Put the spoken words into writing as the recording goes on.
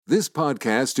This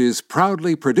podcast is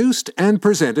proudly produced and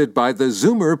presented by the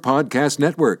Zoomer Podcast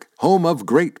Network, home of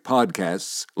great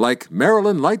podcasts like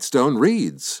Marilyn Lightstone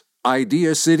Reads,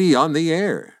 Idea City on the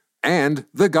Air, and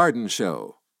The Garden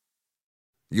Show.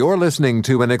 You're listening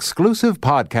to an exclusive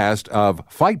podcast of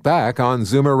Fight Back on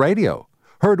Zoomer Radio,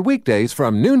 heard weekdays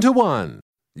from noon to 1.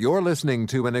 You're listening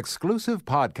to an exclusive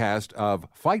podcast of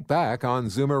Fight Back on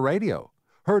Zoomer Radio,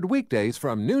 heard weekdays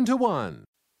from noon to 1.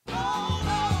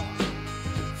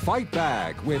 Fight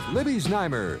Back with Libby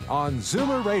Znaimer on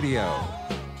Zoomer Radio.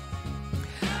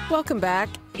 Welcome back.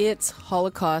 It's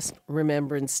Holocaust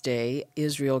Remembrance Day.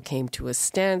 Israel came to a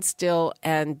standstill,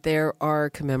 and there are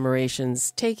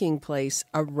commemorations taking place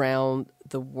around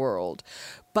the world.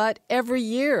 But every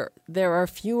year, there are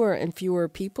fewer and fewer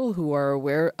people who are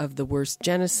aware of the worst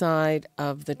genocide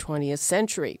of the 20th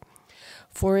century.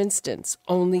 For instance,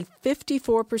 only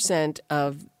 54%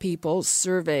 of people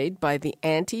surveyed by the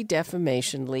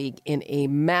Anti-Defamation League in a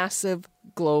massive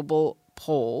global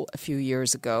poll a few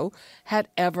years ago had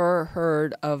ever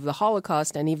heard of the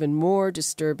Holocaust, and even more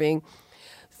disturbing,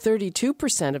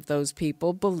 32% of those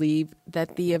people believe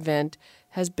that the event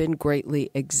has been greatly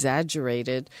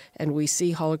exaggerated, and we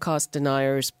see Holocaust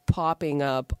deniers popping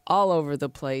up all over the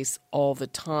place all the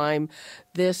time.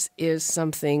 This is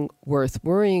something worth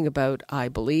worrying about, I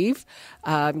believe.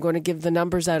 I'm going to give the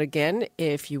numbers out again.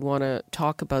 If you want to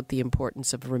talk about the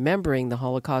importance of remembering the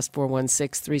Holocaust,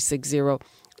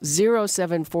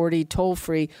 416-360-0740, toll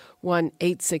free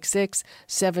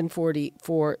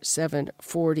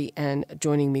 1-866-740-4740. And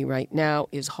joining me right now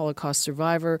is Holocaust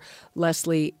survivor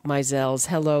Leslie Mizels.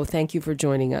 Hello, thank you for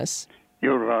joining us.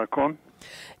 You're welcome.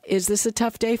 Is this a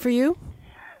tough day for you?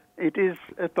 It is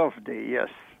a tough day, yes.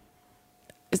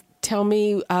 Tell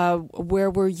me, where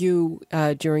were you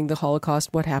during the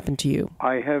Holocaust? What happened to you?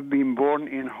 I have been born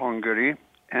in Hungary,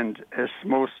 and as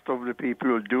most of the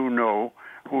people do know,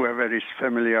 whoever is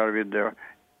familiar with the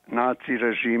Nazi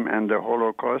regime and the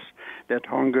Holocaust, that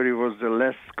Hungary was the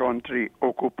last country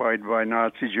occupied by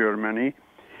Nazi Germany,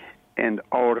 and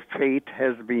our fate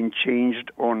has been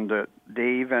changed on the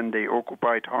day when they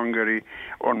occupied Hungary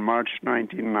on March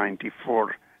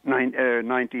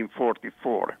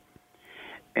 1944.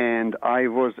 And I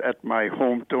was at my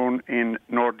hometown in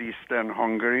northeastern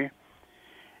Hungary,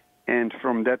 and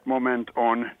from that moment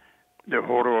on, the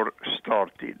horror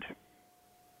started.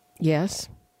 Yes.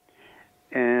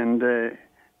 And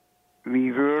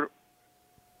we were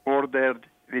ordered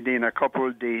within a couple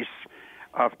of days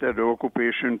after the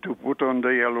occupation to put on the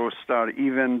Yellow Star,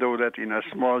 even though that in a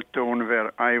small town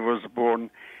where I was born,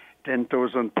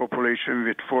 10,000 population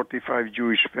with 45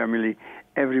 Jewish family,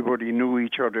 everybody knew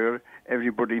each other,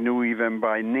 everybody knew even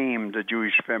by name the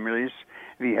Jewish families.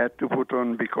 We had to put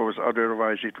on because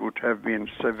otherwise it would have been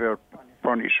severe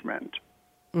punishment.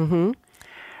 Mm-hmm.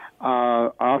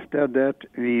 After that,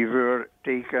 we were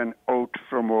taken out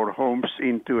from our homes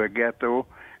into a ghetto,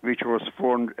 which was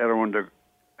formed around the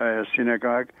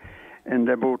synagogue. And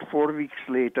about 4 weeks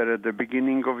later, at the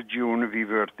beginning of June, we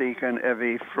were taken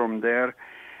away from there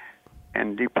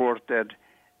and deported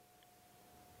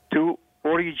to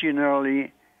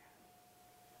originally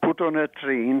put on a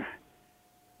train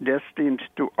destined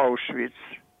to Auschwitz.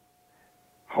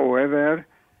 However,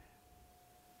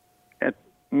 at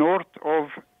north of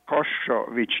Kassa,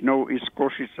 which now is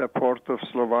Košice, part of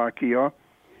Slovakia,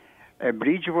 a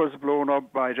bridge was blown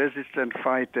up by resistant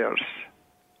fighters,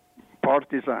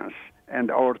 partisans, and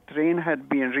our train had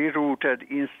been rerouted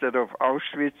instead of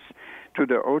Auschwitz to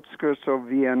the outskirts of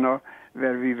Vienna,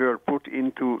 where we were put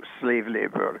into slave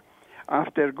labor.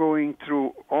 After going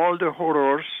through all the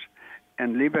horrors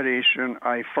and liberation,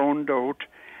 I found out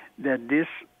that this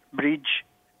bridge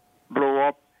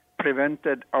blow-up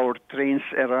prevented our train's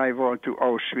arrival to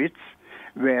Auschwitz,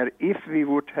 where if we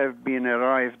would have been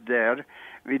arrived there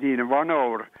within 1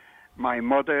 hour, my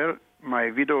mother,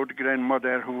 my widowed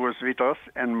grandmother who was with us,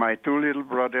 and my two little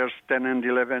brothers, 10 and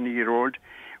 11-year-old,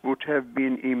 would have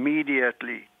been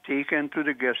immediately taken to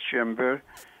the gas chamber,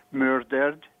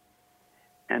 murdered,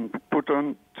 and put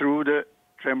on through the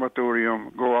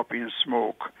crematorium, go up in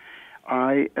smoke.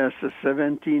 I, as a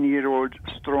 17-year-old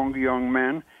strong young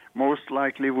man, most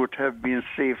likely would have been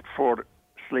saved for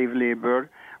slave labor.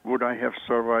 Would I have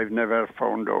survived? Never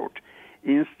found out.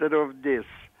 Instead of this,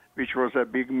 which was a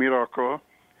big miracle,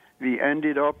 we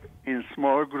ended up in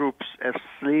small groups as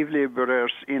slave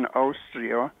laborers in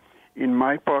Austria, in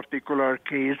my particular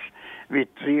case, with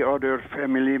three other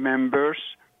family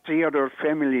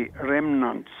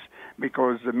remnants,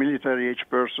 because the military-age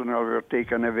personnel were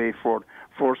taken away for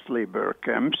forced labor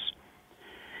camps.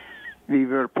 We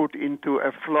were put into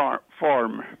a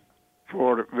farm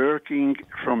for working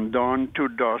from dawn to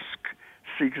dusk,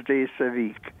 6 days a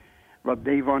week. But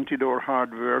they wanted our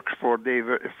hard work,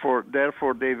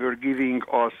 therefore they were giving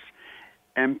us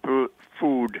ample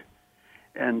food.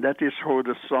 And that is how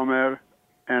the summer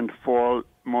and fall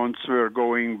months were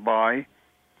going by.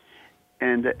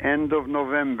 And the end of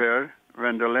November,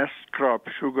 when the last crop,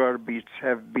 sugar beets,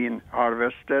 have been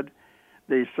harvested,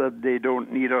 they said they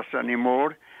don't need us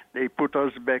anymore. They put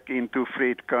us back into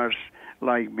freight cars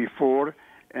like before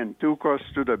and took us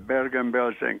to the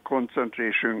Bergen-Belsen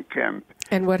concentration camp.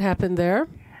 And what happened there?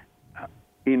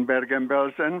 In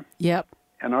Bergen-Belsen? Yep.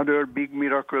 Another big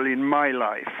miracle in my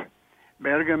life.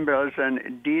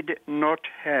 Bergen-Belsen did not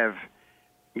have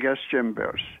gas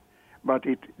chambers, but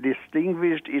it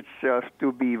distinguished itself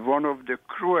to be one of the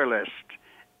cruelest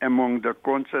among the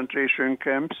concentration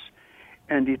camps,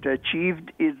 and it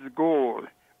achieved its goal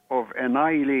of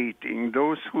annihilating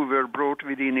those who were brought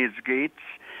within its gates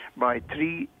by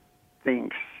three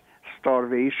things: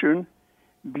 starvation,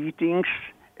 beatings,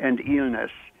 and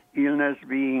illness. Illness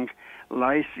being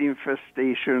lice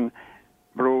infestation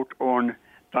brought on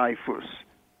typhus.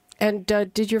 And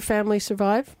did your family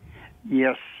survive?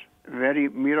 Yes, very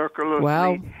miraculously.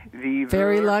 Wow. We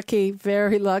very were lucky,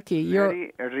 very lucky.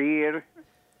 Very rare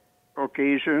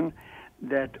occasion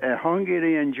that a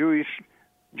Hungarian Jewish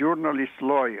journalist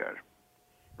lawyer,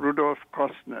 Rudolf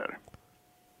Kostner,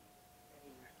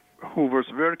 who was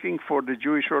working for the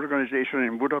Jewish organization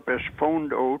in Budapest,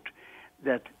 found out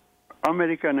that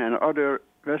American and other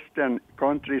Western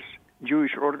countries'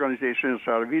 Jewish organizations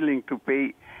are willing to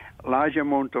pay a large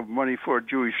amount of money for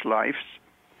Jewish lives,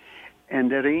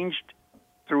 and arranged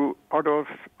through Adolf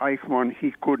Eichmann,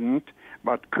 he couldn't,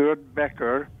 but Kurt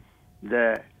Becker,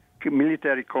 the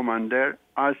military commander,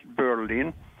 asked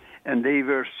Berlin, and they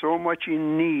were so much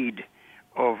in need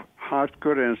of hard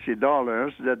currency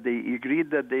dollars that they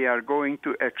agreed that they are going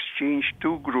to exchange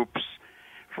two groups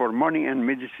for money and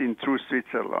medicine through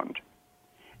Switzerland.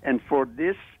 And for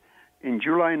this, in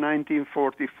July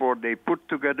 1944, they put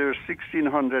together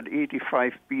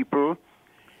 1,685 people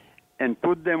and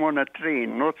put them on a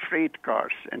train, not freight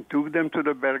cars, and took them to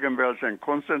the Bergen-Belsen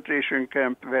concentration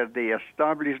camp, where they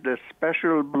established a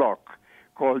special block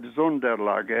called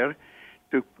Sonderlager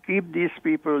to keep these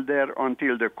people there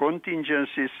until the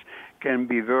contingencies can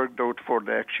be worked out for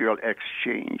the actual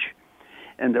exchange.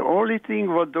 And the only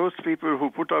thing what those people who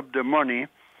put up the money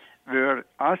were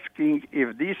asking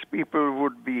if these people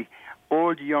would be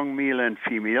old, young, male, and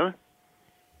female,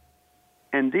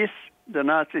 and this the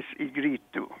Nazis agreed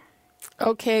to.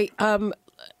 Okay,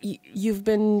 you've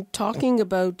been talking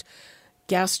about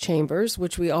gas chambers,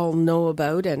 which we all know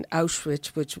about, and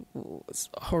Auschwitz, which was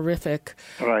horrific.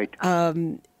 Right.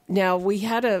 Now, we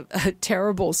had a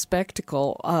terrible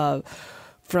spectacle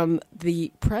from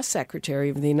the press secretary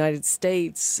of the United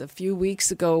States a few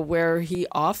weeks ago, where he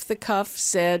off the cuff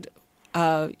said,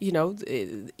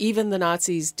 even the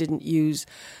Nazis didn't use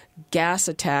gas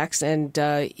attacks, and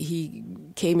he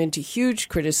came into huge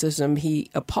criticism. He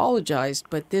apologized,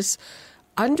 but this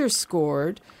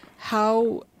underscored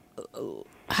how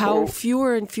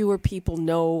fewer and fewer people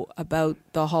know about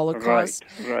the Holocaust.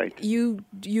 Right. You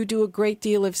do a great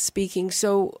deal of speaking.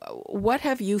 So what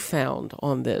have you found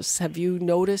on this? Have you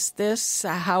noticed this?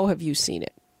 How have you seen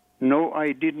it? No,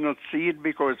 I did not see it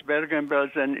because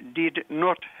Bergen-Belsen did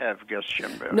not have gas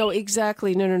chambers. No,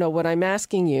 exactly. No. What I'm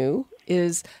asking you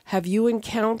is, have you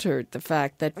encountered the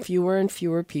fact that fewer and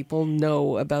fewer people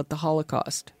know about the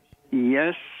Holocaust?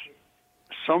 Yes,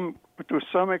 to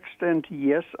some extent,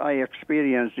 yes, I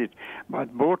experienced it.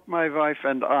 But both my wife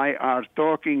and I are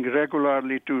talking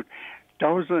regularly to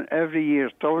every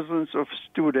year, thousands of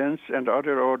students and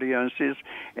other audiences,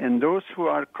 and those who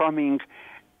are coming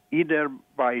either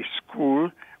by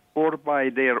school or by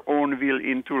their own will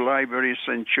into libraries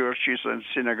and churches and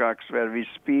synagogues where we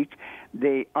speak,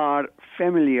 they are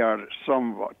familiar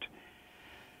somewhat.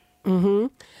 Mm-hmm.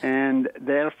 And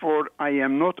therefore, I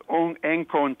am not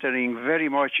encountering very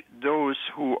much those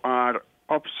who are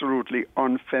absolutely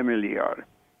unfamiliar.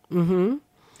 Mm-hmm.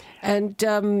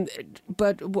 And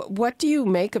but what do you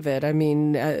make of it? I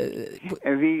mean,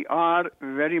 we are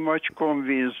very much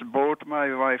convinced. Both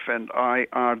my wife and I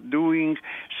are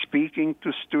speaking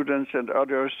to students and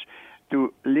others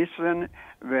to listen,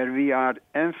 where we are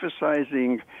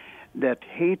emphasizing that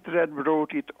hatred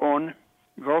brought it on.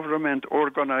 Government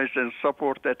organized and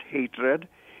supported hatred,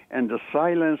 and the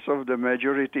silence of the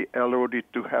majority allowed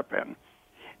it to happen.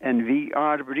 And we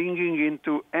are bringing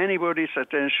into anybody's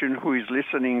attention who is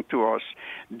listening to us,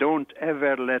 don't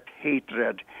ever let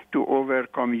hatred to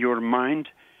overcome your mind,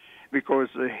 because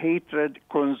the hatred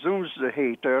consumes the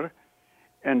hater,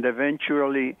 and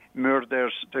eventually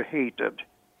murders the hated.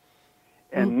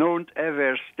 And don't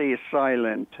ever stay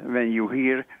silent when you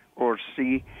hear or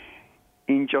see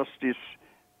injustice,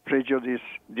 prejudice,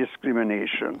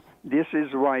 discrimination. This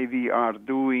is why we are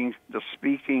doing the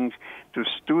speaking to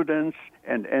students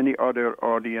and any other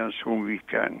audience whom we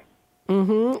can.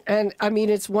 Mm-hmm. And I mean,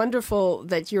 it's wonderful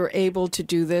that you're able to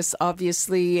do this.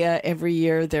 Obviously, every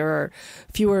year there are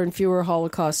fewer and fewer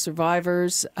Holocaust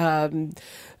survivors.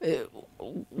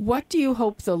 What do you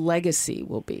hope the legacy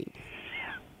will be?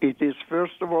 It is,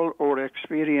 first of all, our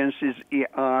experiences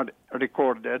are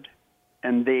recorded,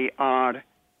 and they are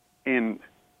in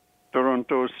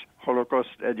Toronto's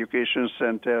Holocaust Education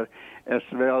Center, as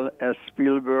well as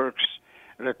Spielberg's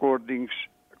recordings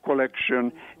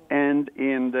collection, and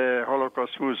in the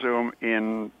Holocaust Museum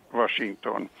in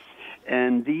Washington.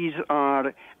 And these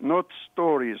are not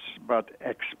stories, but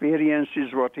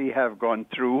experiences what we have gone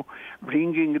through,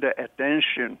 bringing the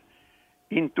attention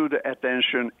into the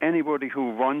attention anybody who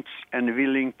wants and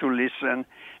willing to listen,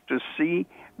 to see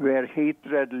where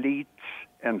hatred leads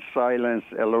and silence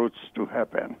allows to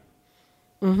happen.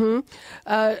 Mm-hmm.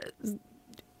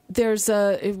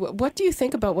 What do you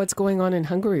think about what's going on in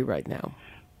Hungary right now?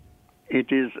 It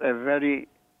is a very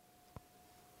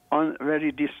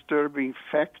disturbing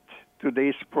fact,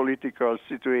 today's political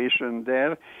situation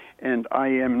there, and I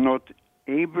am not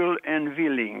able and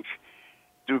willing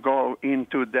to go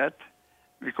into that,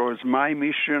 because my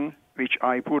mission, which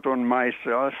I put on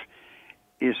myself,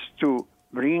 is to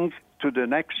bring to the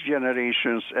next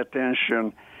generation's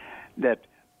attention that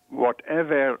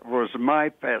whatever was my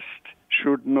past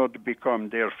should not become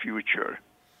their future.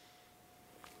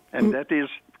 And that is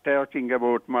talking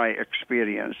about my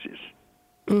experiences.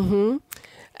 Mm-hmm.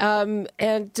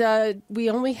 And we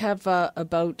only have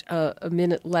about a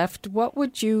minute left. What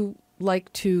would you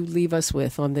like to leave us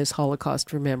with on this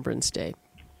Holocaust Remembrance Day?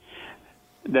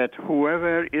 That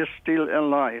whoever is still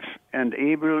alive and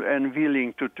able and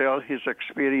willing to tell his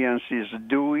experiences,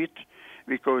 do it,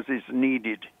 because it's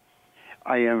needed.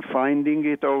 I am finding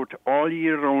it out all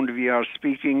year round. We are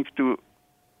speaking to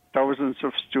thousands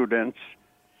of students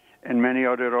and many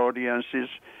other audiences.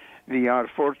 We are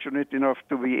fortunate enough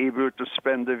to be able to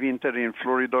spend the winter in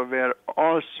Florida, where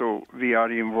also we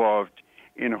are involved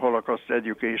in Holocaust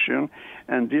education,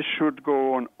 and this should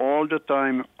go on all the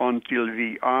time until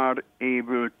we are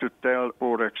able to tell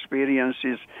our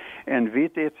experiences, and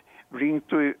with it bring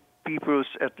to people's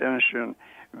attention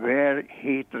where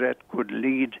hatred could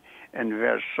lead and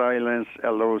where silence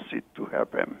allows it to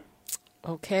happen.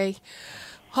 Okay.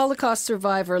 Holocaust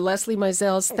survivor Leslie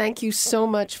Meiseles, thank you so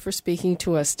much for speaking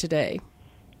to us today.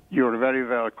 You're very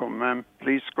welcome, ma'am.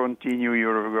 Please continue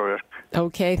your work.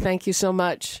 Okay, thank you so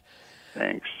much.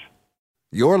 Thanks.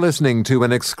 You're listening to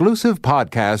an exclusive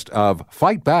podcast of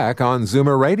Fight Back on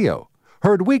Zoomer Radio,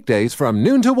 heard weekdays from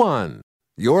noon to 1.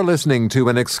 You're listening to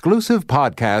an exclusive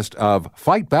podcast of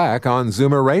Fight Back on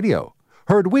Zoomer Radio,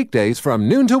 heard weekdays from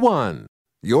noon to 1.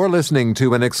 You're listening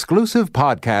to an exclusive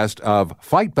podcast of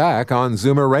Fight Back on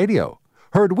Zoomer Radio,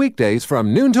 heard weekdays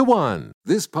from noon to 1.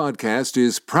 This podcast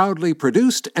is proudly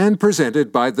produced and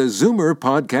presented by the Zoomer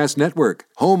Podcast Network,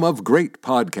 home of great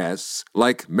podcasts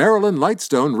like Marilyn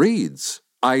Lightstone Reads,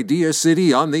 Idea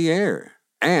City on the Air,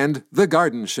 and The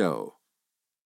Garden Show.